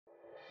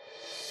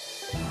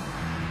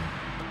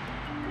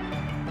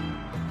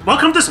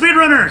Welcome to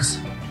Speedrunners!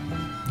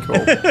 Cool.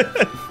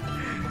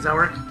 Does that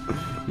work?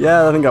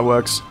 Yeah, I think that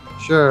works.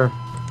 Sure.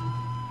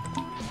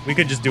 We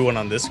could just do one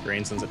on this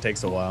screen since it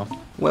takes a while.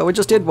 Well, we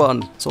just did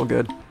one. It's all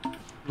good.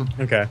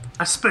 Okay.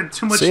 I spent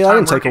too much See, time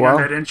didn't take a working while.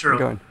 on that intro.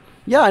 Going.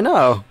 Yeah, I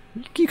know.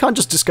 You can't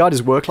just discard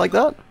his work like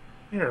that.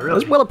 Yeah, That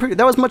really. was,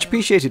 that was much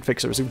appreciated,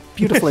 Fixer. It was a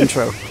beautiful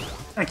intro.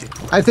 Thank you.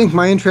 I think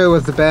my intro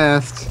was the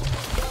best.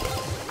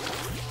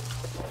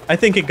 I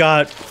think it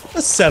got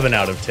a 7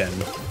 out of 10.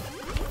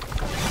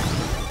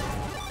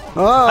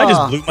 Ah, I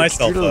just blew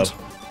myself student. up.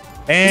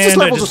 And this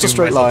level I just just a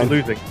doomed straight myself to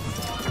line? losing.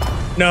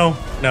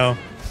 No.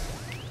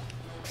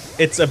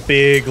 It's a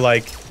big,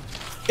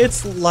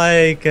 it's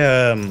like,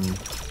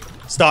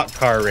 stock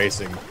car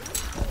racing.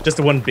 Just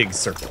one big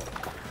circle.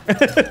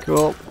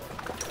 Cool.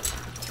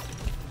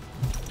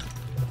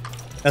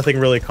 Nothing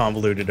really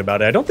convoluted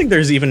about it. I don't think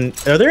there's even...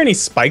 Are there any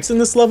spikes in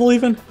this level,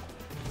 even?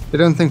 I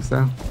don't think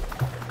so.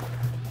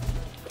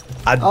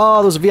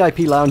 Oh, there's a VIP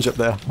lounge up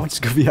there. Why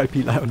just go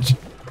VIP lounge?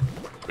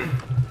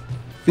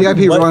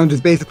 VIP What? round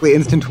is basically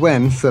instant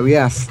win, so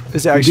yes.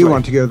 Is it I actually? do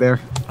want to go there.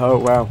 Oh,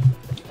 wow.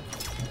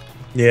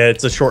 Yeah,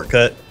 it's a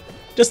shortcut.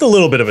 Just a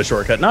little bit of a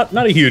shortcut. Not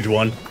a huge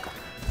one.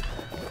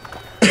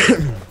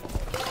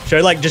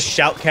 Should I, just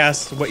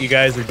shoutcast what you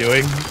guys are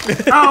doing?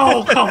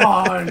 Oh, come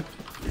on!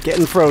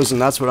 Getting frozen,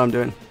 that's what I'm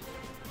doing.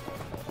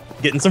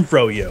 Getting some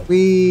froyo.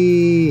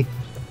 We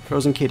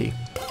Frozen kitty.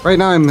 right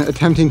now I'm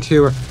attempting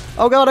to.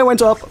 Oh god, I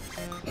went up!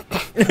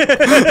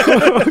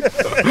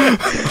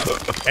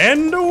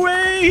 And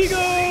away he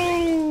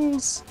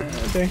goes!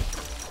 Okay.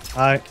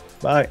 Alright,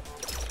 bye.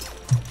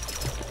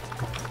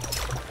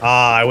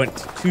 Ah, I went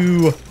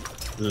too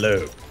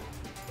low.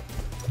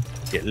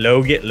 Get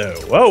low, get low.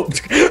 Whoa!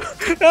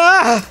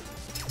 Ah!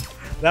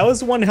 That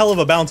was one hell of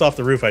a bounce off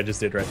the roof I just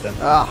did right then.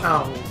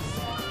 Ah, Oh.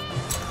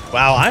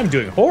 Wow, I'm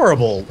doing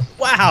horrible.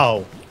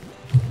 Wow.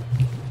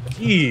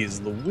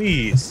 Jeez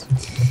Louise.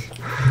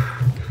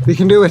 We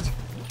can do it.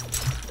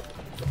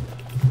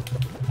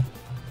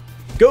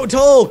 Go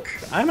Tulk!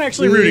 I'm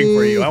actually rooting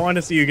for you. I want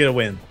to see you get a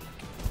win.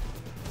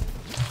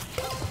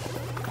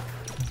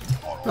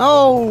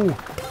 no!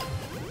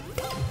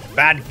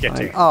 Bad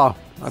getting. Oh,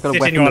 I've got a Sitting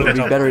weapon you on that would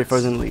the be better top. if I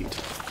was in lead.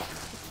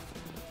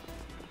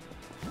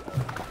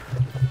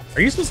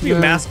 Are you supposed to be a Yeah.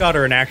 mascot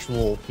or an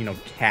actual,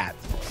 cat?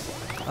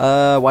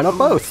 Why not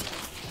both?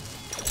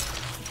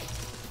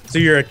 So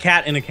you're a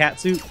cat in a cat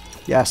suit?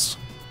 Yes.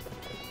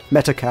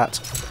 Meta cat.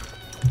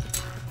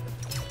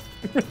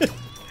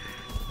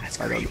 That's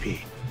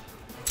creepy.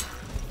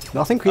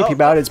 Nothing creepy Oh,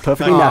 about it, it's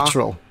perfectly Aw.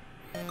 natural.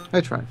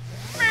 I tried.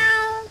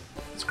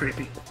 It's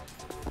creepy.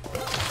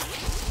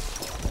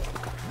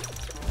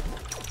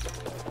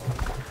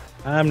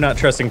 I'm not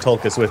trusting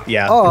Tulkus with,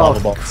 Oh, lava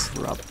balls.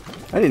 crap.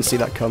 I didn't see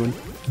that coming.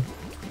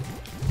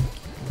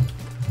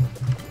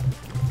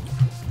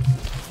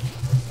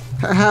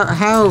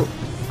 How?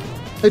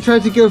 I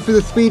tried to go for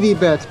the speedy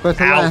bit, but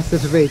Ow. alas,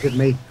 it evaded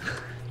me.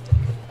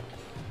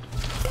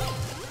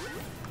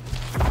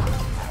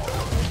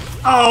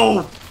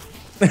 Oh!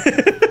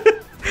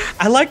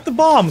 I like the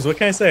bombs, what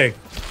can I say?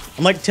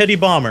 I'm like Teddy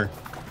Bomber.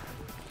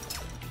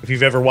 If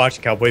you've ever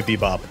watched Cowboy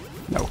Bebop.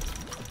 No.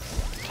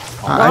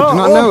 I do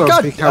not know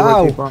God, of the cowboy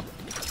ow. people.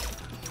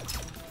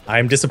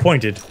 I'm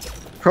disappointed.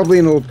 Probably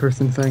an old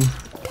person thing.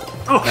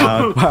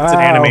 Oh! It's an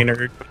anime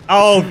nerd.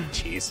 Oh,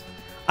 jeez.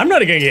 I'm not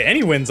gonna get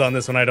any wins on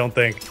this one, I don't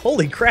think.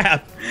 Holy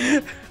crap.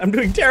 I'm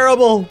doing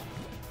terrible.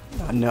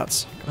 Ah,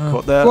 nuts.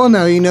 Caught that. Well,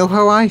 now you know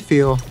how I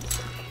feel.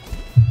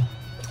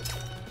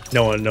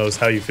 No one knows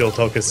how you feel,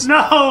 Tulkus.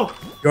 No!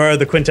 You are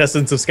the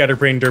quintessence of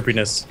scatterbrain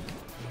derpiness.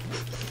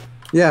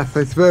 Yes,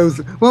 I suppose.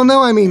 Well,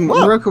 no, I mean,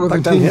 What? Meroka was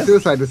Back down attempting here?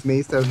 suicide with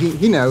me, so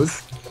he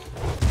knows.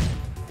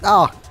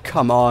 Oh,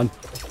 come on.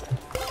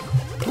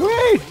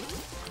 Wait!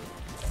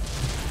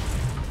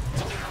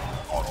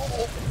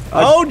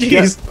 Oh,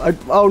 jeez.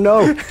 Oh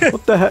no!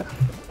 What the heck?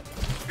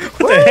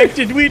 What the heck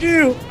did we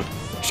do?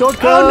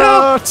 Shortcut!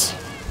 Oh,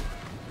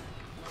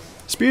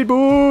 Speed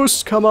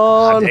boost! Come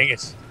Ah, on! dang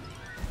it.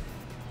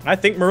 I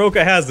think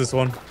Meroka has this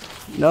one.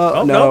 No,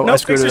 Oh, no, I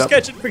fix screwed your it up.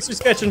 sketching, fix your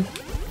sketching.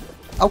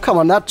 Oh, come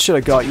on, that should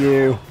have got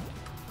you.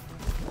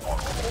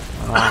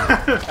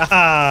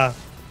 Ah.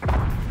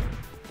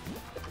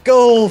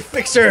 Goal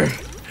fixer.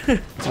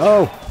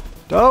 Oh,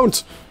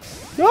 don't!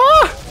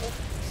 Ah!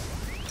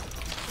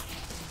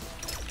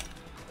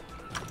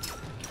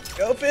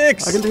 Go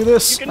fix. I can do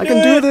this! You I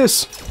can do it.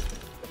 this!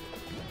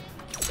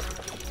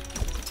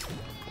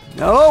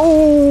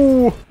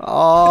 No!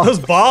 Oh, Those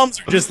bombs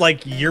are just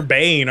like your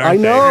bane, aren't I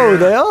they? know,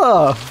 they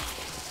are!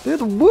 They're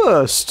the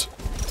worst!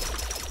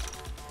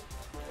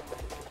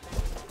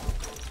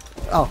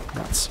 Oh,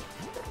 nuts.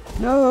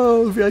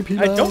 No, VIP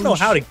I don't know lounge.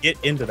 how to get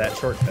into that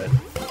shortcut.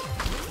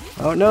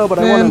 Oh no, but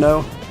I Man. want to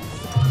know.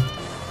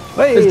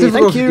 Hey, It's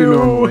difficult thank to do you!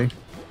 normally.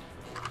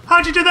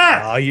 How'd you do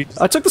that? Oh, you.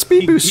 I took the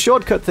speed boost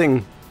shortcut thing.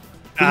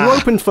 You Ah.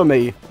 opened for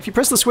me. If you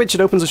press the switch,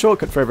 it opens a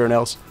shortcut for everyone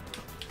else.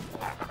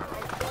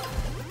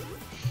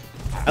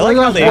 I like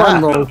I how got they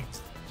one are. roll.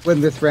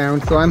 Win this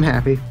round, so I'm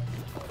happy.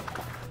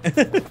 I like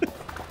how they Win this round, so I'm happy. I like how they I are. know,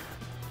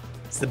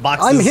 It's the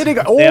boxes. I'm hitting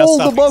They all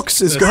stop the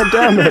boxes, existing.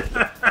 god damn it.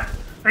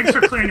 Thanks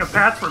for clearing a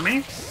path for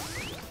me.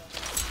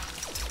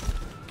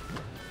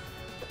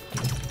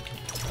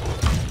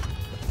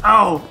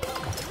 Oh,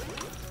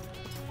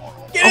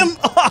 Get him!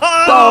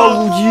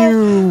 Oh,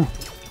 you!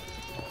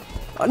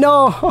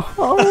 No!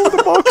 Oh,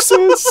 the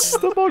boxes!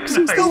 The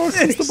boxes, the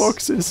boxes, the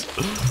boxes.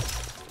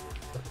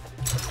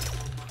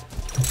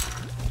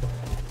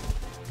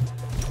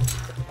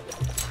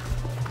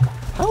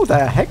 How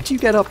the heck do you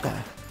get up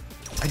there?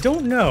 I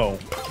don't know.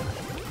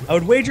 I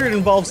would wager it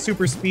involves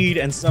super speed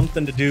and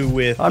something to do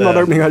with. I'm not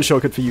opening that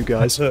shortcut for you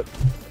guys. No!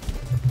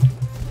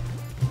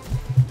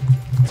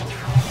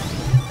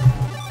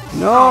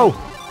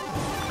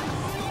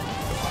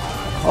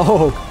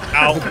 Oh!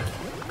 Ow!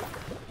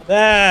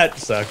 That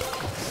sucked.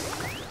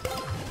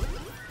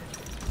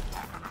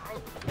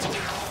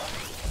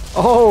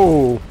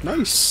 Oh!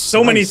 Nice!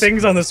 So many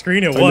things on the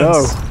screen at I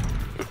once. know.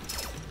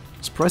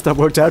 Surprised that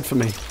worked out for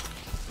me.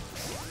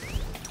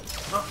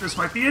 oh, this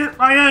might be it.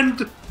 My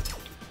end.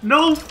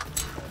 No.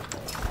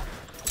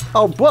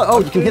 Oh, what?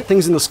 Oh, you can hit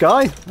things in the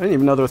sky? I didn't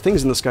even know there were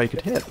things in the sky you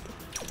could hit.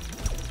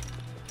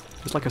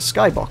 It's like a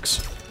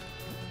skybox.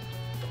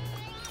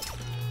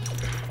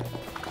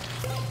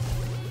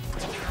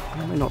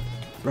 Why am I not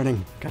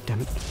running? God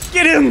damn it.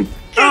 Get him!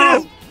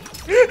 Get him!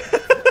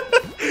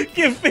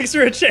 Give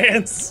Fixer a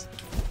chance.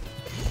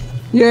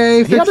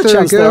 Yay, He had a Fixer,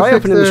 chance go there. I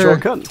opened in the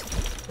Fixer. shortcut.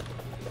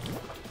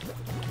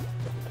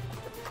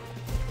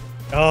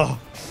 Oh,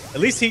 at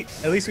least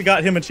we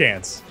got him a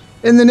chance.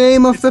 In the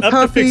name of the It's up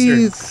to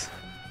Fixer.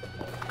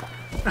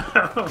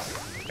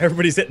 puppies.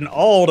 Everybody's hitting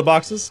all the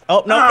boxes.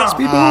 Oh no! no.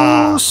 Speed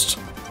boost!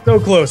 So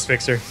close,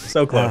 Fixer.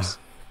 So close.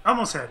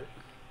 Almost had it.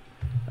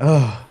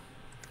 Oh.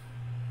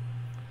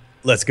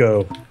 Let's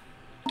go.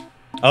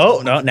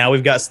 Oh no! Now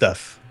we've got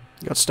stuff.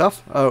 You got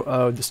stuff?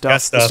 Oh, the stuff.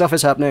 Got stuff. The stuff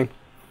is happening.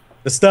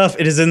 The stuff.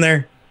 It is in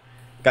there.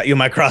 Got you,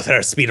 my crosshair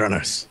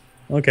speedrunners.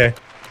 Okay.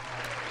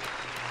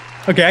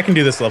 Okay, I can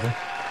do this level.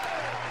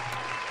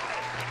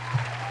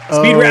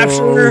 Speed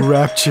rapture.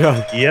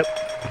 Rapture. Yep.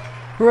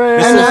 Hooray.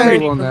 And now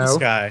Radiating you will from the know.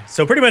 sky.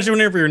 So pretty much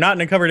whenever you're not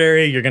in a covered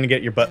area, you're gonna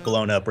get your butt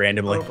blown up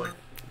randomly. Oh boy.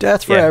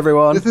 Death for Yeah.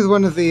 everyone. This is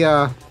one of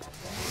the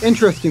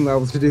interesting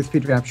levels to do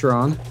speed rapture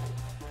on.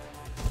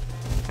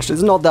 Actually,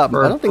 there's not that.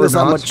 Or- I don't think or there's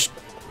that not. much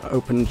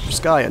open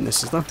sky in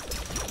this, is there?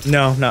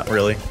 No, not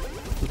really.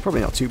 It's probably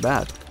not too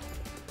bad.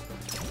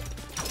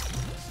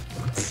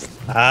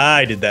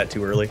 I did that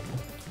too early.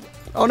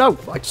 Oh no!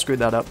 I screwed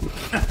that up.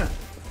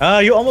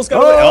 You almost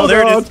got Oh, away. Oh,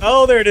 there it God. is.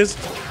 Oh, there it is.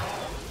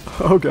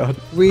 Oh god.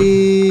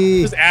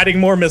 We Just adding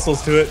more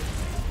missiles to it.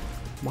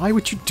 Why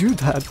would you do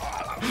that?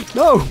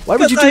 No! Why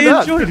would you do I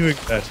that? enjoy doing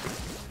that.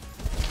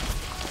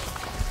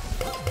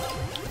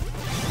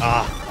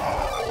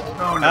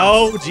 Oh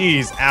no. Oh,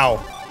 jeez.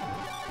 Ow.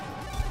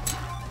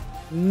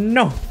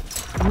 No.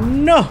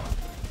 No.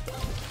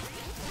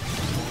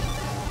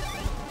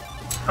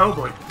 Oh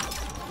boy.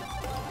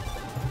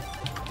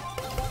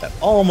 That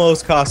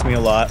almost cost me a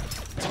lot.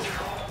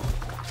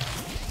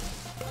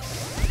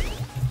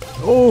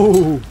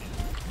 Oh!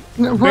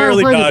 no,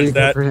 barely why did dodged you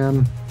that. Go for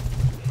him?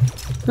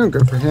 Don't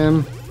go for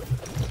him.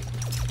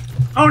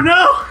 Oh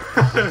no.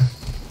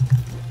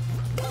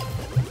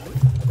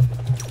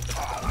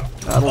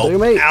 That'll do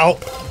me. Ow.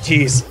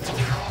 Jeez.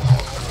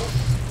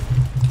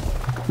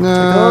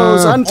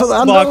 Those No. and to the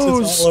and Boxes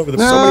those. all over the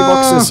So many No.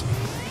 boxes.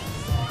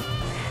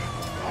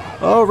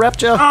 Oh,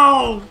 rapture!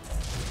 Oh.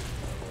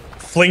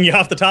 Fling you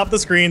off the top of the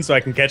screen so I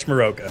can catch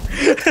Meroka.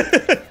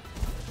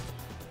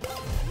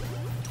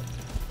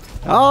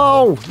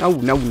 Oh! No,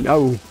 no,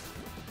 no.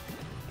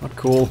 Not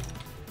cool.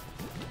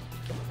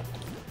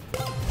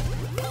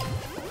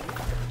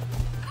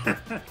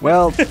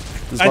 Well,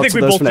 there's I lots think we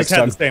of those both for next just had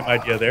time. the same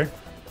idea there.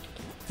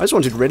 I just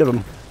wanted rid of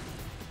them.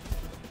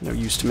 No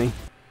use to me.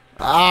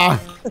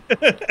 Ah!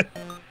 I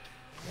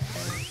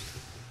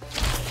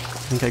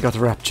think I got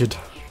raptured.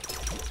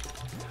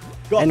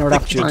 Got the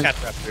Enraptured. kitty cat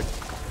rapture.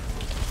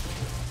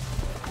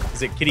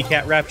 Is it kitty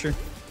cat rapture?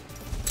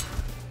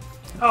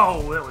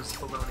 Oh, that was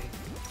baloney.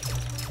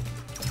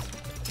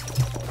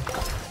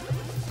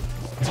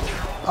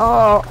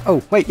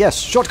 Oh, wait, yes,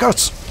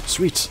 shortcuts!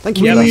 Sweet, thank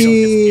you. Yeah, guys.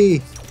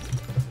 Whee!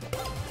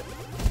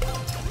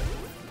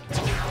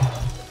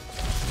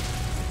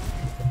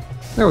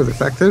 That was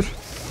effective.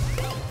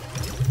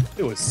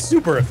 It was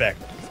super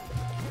effective.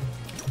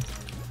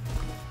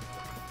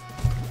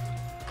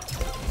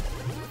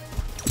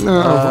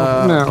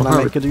 No, no. Can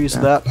I make good use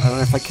of that? I don't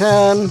know if I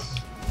can.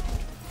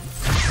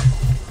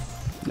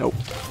 Nope.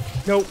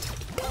 Nope.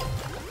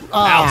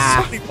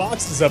 Ow, so many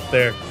boxes up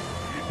there.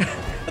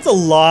 That's a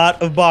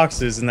lot of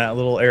boxes in that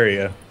little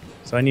area.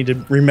 So I need to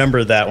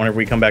remember that whenever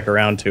we come back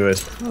around to it.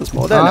 There's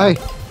more there now. Hi.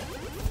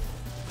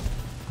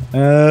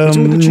 with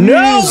the cheese.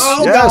 No!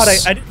 Oh god,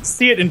 Yes. I didn't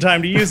see it in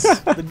time to use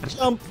the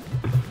jump.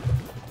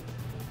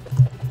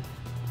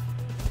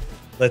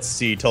 Let's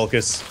see,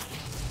 Tulkas.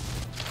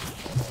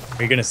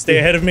 Are you gonna stay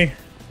ahead of me?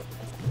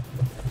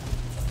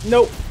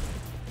 Nope.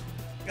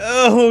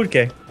 Oh,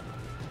 okay.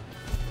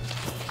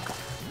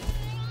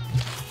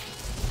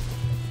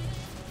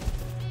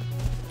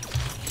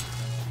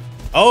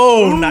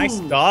 Oh, Ooh. nice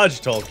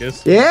dodge,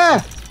 Tulkus.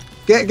 Yeah.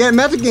 Get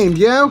metagamed,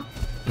 yo.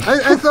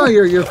 I saw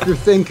your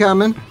thing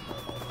coming.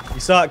 You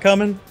saw it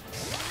coming?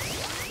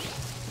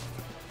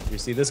 You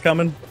see this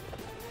coming?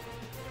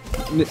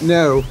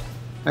 No,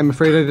 I'm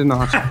afraid I did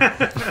not.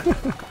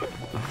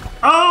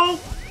 Oh!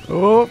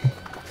 Oh,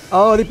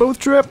 oh, they both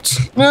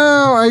tripped.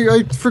 No,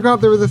 I forgot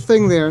there was a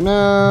thing there.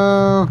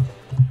 No.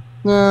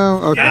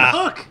 No. Okay. Get a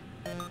hook!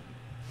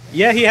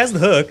 Yeah, he has the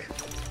hook.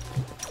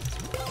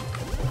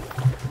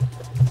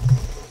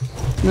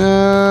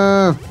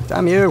 No.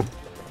 Damn you.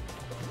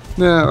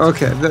 No.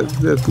 Okay.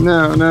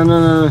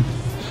 No.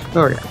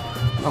 Okay.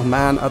 Oh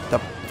man, the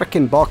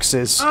frickin'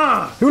 boxes.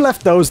 Ah! Who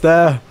left those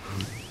there?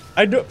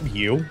 I don't.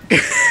 You.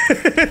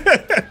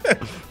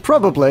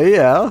 Probably,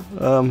 yeah.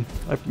 I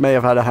may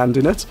have had a hand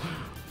in it.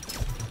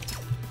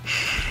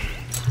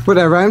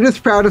 Whatever. I'm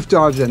just proud of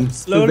dodging.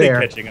 Slowly there.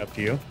 catching up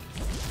to you.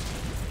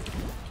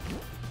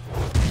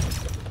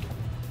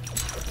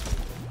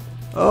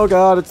 Oh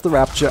god, it's the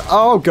rapture.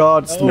 Oh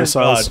god, it's the Oh,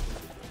 missiles. God.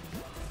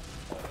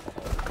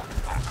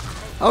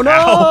 Oh no!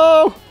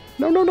 Ow.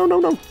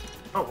 No.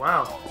 Oh,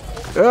 wow.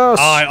 Yes. Oh,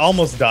 I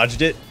almost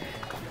dodged it.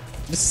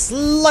 Just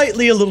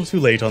slightly a little too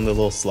late on the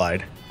little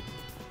slide.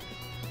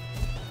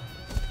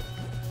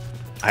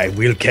 I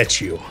will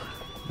catch you.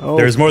 Oh,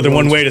 There's more than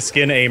one Lord. way to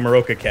skin a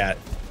Meroka cat.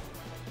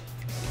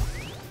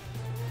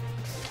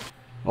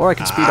 Or I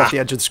can speed off the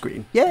edge of the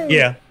screen. Yay!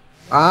 Yeah.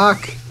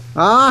 Ark.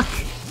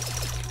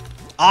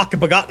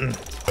 Begotten.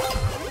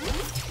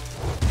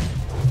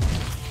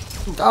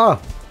 Ah,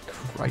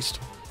 Christ.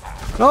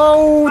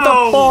 No, the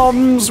No.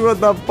 bombs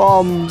with the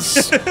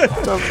bombs.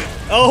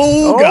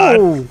 Oh,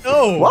 God.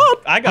 Oh.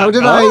 What? I got How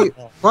did caught.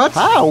 I? What?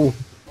 How?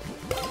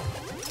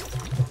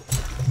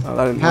 Oh,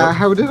 that didn't work.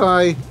 How did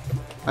I?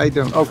 I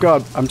don't. Oh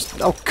god,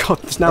 oh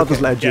god, now there's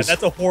Yeah, ledges.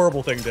 that's a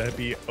horrible thing to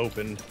be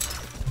open.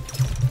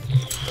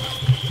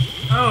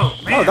 Oh,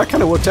 man. Oh, that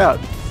kind of worked out.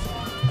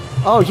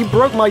 Oh, you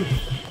broke my...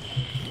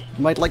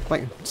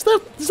 Is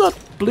that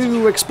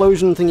blue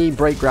explosion thingy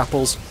break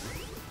grapples?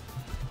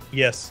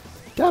 Yes.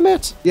 Damn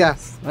it.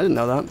 Yes, I didn't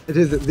know that. it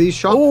is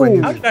these Oh.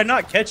 shockwaves. How did I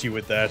not catch you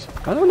with that?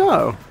 I don't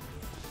know.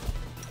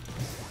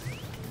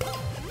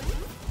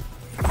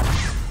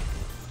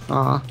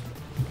 Aw.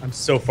 I'm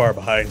so far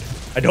behind.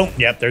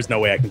 Yep, there's no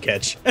way I can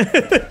catch.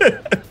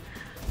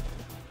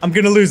 I'm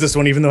gonna lose this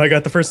one even though I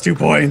got the first 2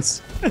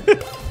 points.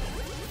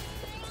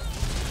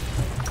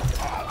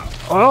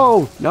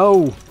 Oh,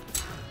 no.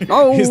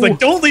 No. He's like,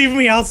 don't leave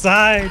me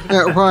outside.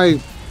 Why? I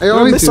there are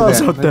always do missiles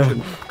that. out there.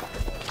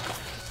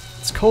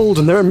 It's cold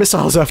and there are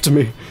missiles after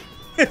me.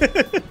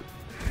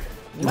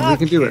 Well, we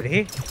can do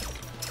it.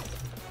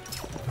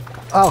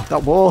 Oh,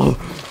 that wall.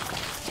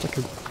 It's like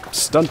a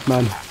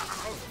stuntman.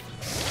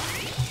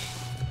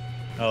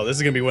 Oh, this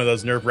is gonna be one of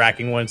those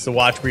nerve-wracking ones to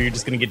watch where you're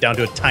just gonna get down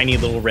to a tiny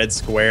little red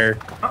square.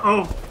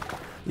 Uh-oh.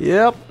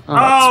 Yep. That's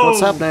Oh. what's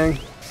happening.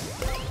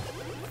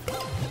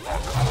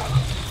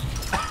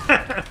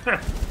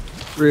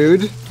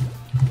 Rude.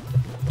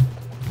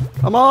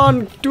 Come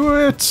on, do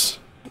it.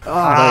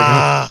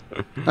 Ah,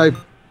 I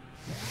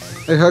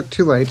hooked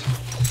too late.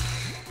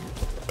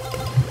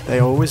 They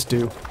always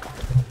do.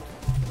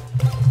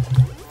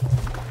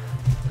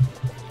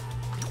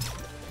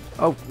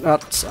 Oh,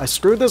 I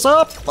screwed this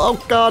up.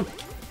 Oh god.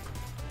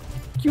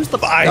 Use the.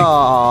 Bye.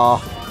 Aw.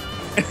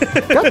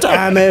 God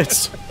damn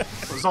it.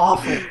 It was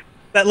awful.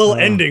 that little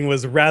ending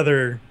was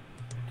rather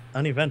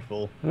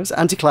uneventful. It was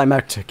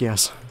anticlimactic,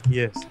 yes.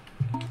 Yes.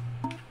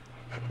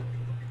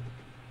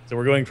 So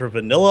we're going for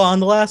vanilla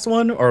on the last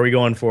one, or are we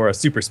going for a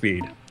super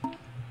speed?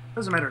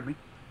 Doesn't matter to me.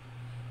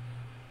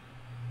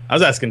 I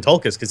was asking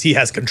Tulkus because he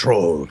has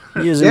control.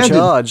 He is Yeah, in did-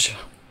 charge.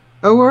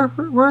 Oh,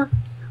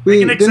 we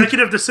Make an didn't-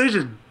 executive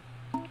decision.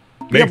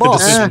 Make the boss.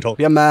 decision,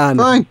 Be a Tulkus.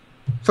 man.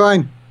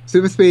 Fine.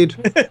 Super speed.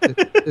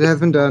 it has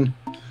been done.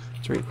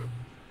 Sweet.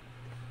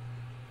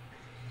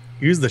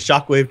 Use the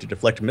shockwave to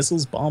deflect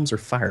missiles, bombs, or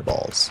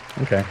fireballs.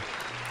 Okay.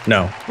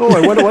 No. Oh, I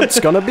wonder what it's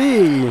gonna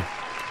be.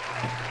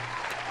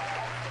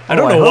 I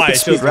don't I know hope why it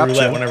it's shows Speed the roulette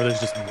Rapture. whenever there's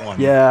just one.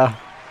 Yeah.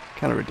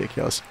 Kind of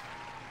ridiculous.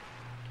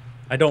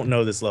 I don't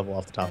know this level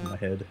off the top of my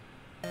head.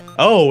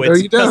 Oh, No, it's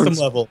you a custom don't.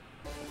 level.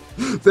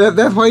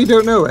 That's why you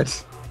don't know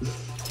it.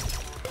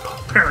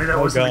 Apparently that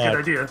wasn't a God. good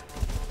idea.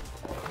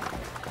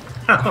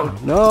 Oh,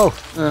 No.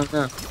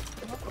 No.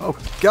 Oh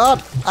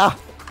god. Ah.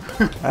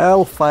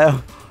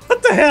 Hellfire.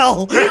 What the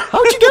hell?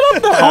 How'd you get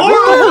up there?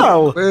 What the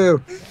hell?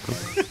 Woo.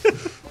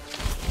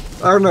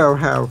 I don't know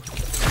how.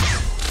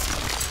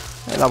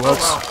 Hey, that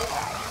works.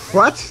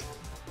 What?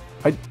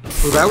 I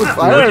Well, that was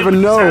I don't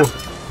even know.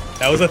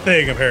 That was a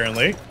thing,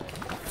 apparently.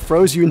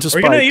 Froze you into Are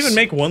spikes. we gonna even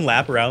make one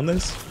lap around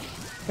this?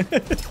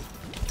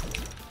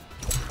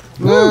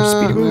 Woo,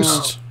 speed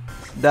boost.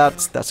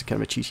 That's a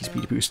kind of a cheesy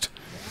speed boost.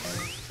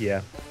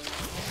 Yeah.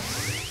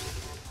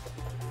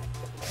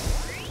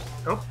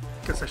 oh,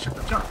 guess I shouldn't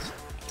have jumped.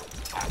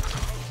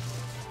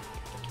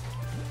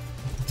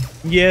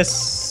 Yes,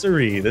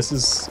 sirree. This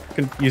is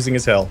confusing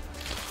as hell.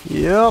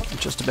 Yep,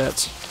 just a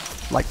bit.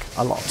 Like,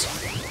 a lot.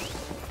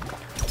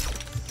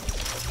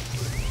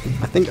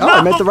 I think. Oh,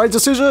 I made the right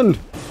decision.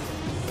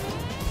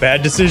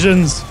 Bad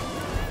decisions.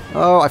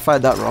 Oh, I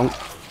fired that wrong.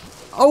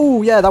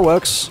 Oh, yeah, that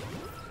works.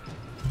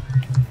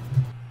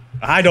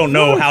 I don't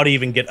know how to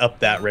even get up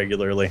that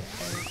regularly.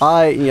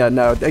 Yeah,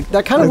 no.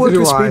 That kind of worked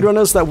with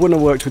speedrunners. That wouldn't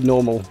have worked with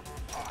normal.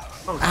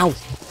 Ow.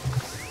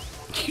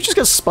 You just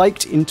get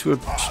spiked into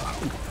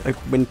a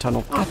wind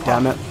tunnel. God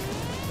damn it.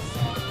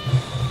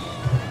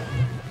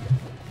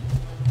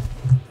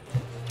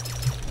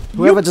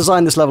 Whoever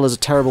designed this level is a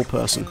terrible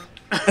person.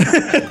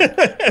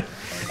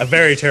 A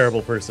very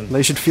terrible person.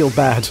 They should feel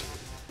bad.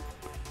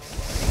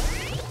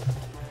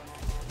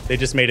 They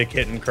just made a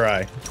kitten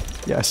cry.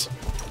 Yes.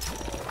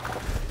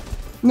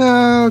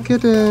 No,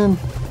 kitten.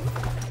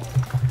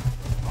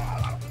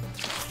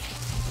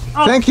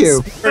 Oh, Thank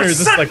you. That This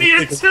is sent like me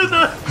a- into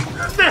the...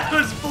 That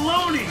was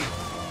baloney.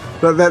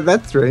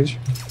 That's strange.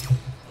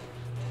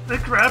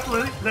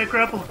 That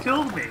grapple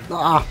killed me.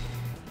 Ah.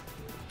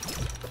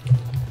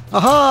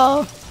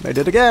 Aha! Made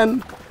it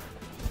again.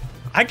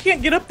 I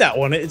can't get up that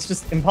one. It's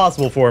just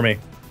impossible for me.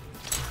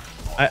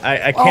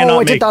 I cannot Oh, I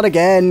make... did that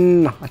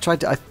again. I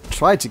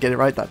tried to get it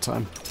right that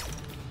time.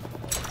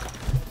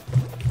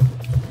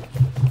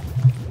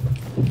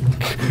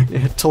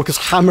 Yeah, Tulka's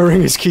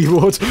hammering his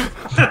keyboard.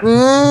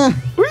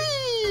 Whee!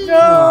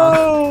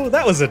 No!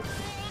 That was a...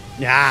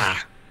 Yeah.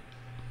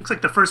 Looks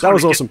like the first That one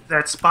was to awesome. get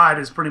that spot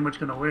is pretty much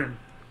going to win.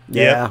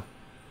 Yeah.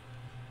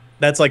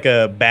 That's like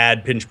a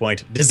bad pinch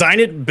point. Design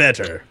it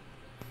better.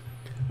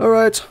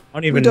 Alright. I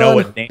don't even know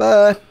what name.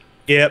 Bye.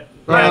 Yep.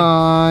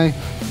 Bye.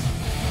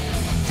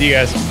 See you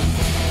guys.